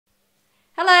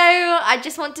Hello! I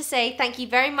just want to say thank you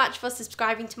very much for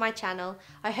subscribing to my channel.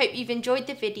 I hope you've enjoyed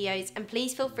the videos and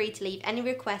please feel free to leave any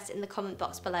requests in the comment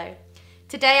box below.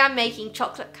 Today I'm making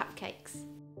chocolate cupcakes.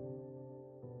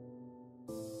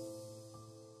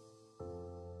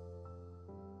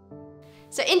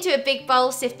 So into a big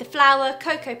bowl, sift the flour,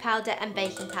 cocoa powder and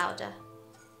baking powder.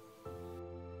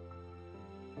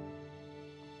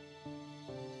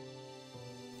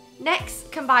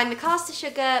 Next, combine the caster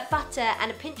sugar, butter and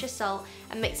a pinch of salt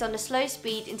and mix on a slow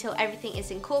speed until everything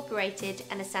is incorporated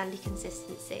and a sandy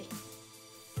consistency.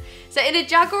 So in a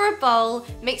jug or a bowl,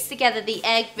 mix together the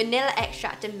egg, vanilla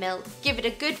extract and milk, give it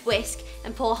a good whisk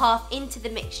and pour half into the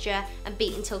mixture and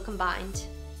beat until combined.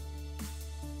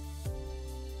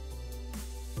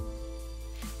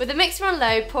 With the mixer on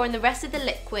low, pour in the rest of the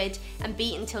liquid and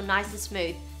beat until nice and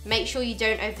smooth. Make sure you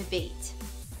don't overbeat.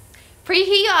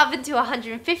 Preheat your oven to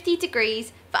 150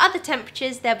 degrees. For other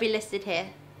temperatures, they'll be listed here.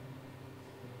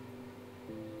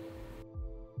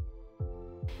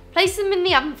 Place them in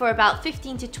the oven for about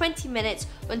 15 to 20 minutes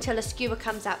or until a skewer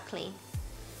comes out clean.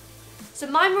 So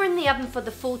mine were in the oven for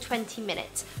the full 20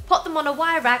 minutes. Pop them on a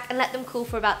wire rack and let them cool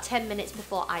for about 10 minutes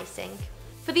before icing.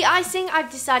 For the icing,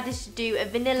 I've decided to do a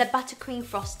vanilla buttercream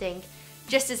frosting,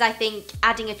 just as I think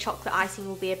adding a chocolate icing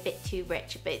will be a bit too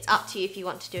rich, but it's up to you if you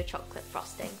want to do a chocolate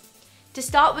frosting. To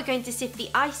start, we're going to sift the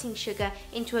icing sugar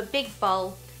into a big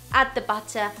bowl, add the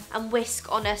butter and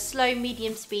whisk on a slow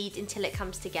medium speed until it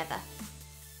comes together.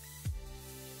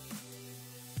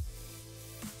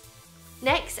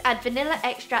 Next, add vanilla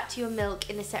extract to your milk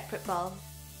in a separate bowl.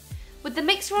 With the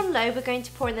mixer on low, we're going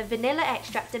to pour in the vanilla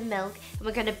extract and milk and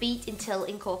we're going to beat until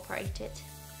incorporated.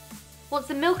 Once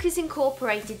the milk is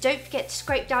incorporated, don't forget to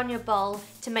scrape down your bowl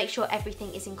to make sure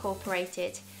everything is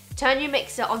incorporated. Turn your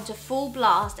mixer onto full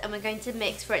blast and we're going to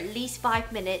mix for at least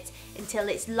 5 minutes until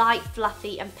it's light,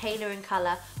 fluffy and paler in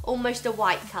colour, almost a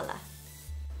white colour.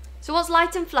 So once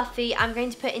light and fluffy, I'm going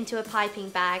to put into a piping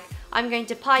bag. I'm going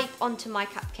to pipe onto my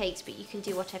cupcakes, but you can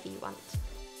do whatever you want.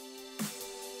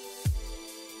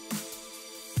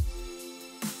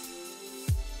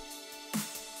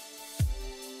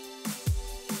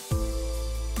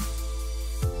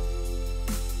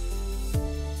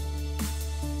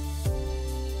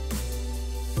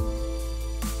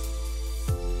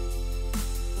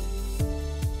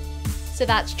 So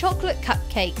that's chocolate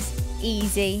cupcakes,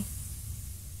 easy.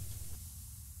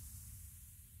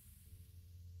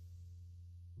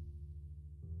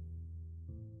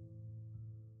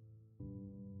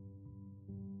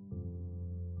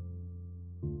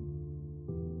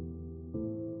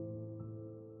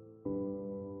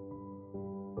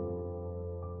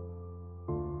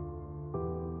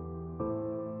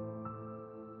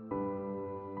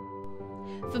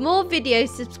 For more videos,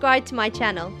 subscribe to my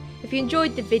channel. If you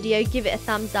enjoyed the video, give it a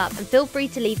thumbs up and feel free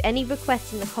to leave any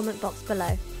requests in the comment box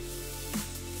below.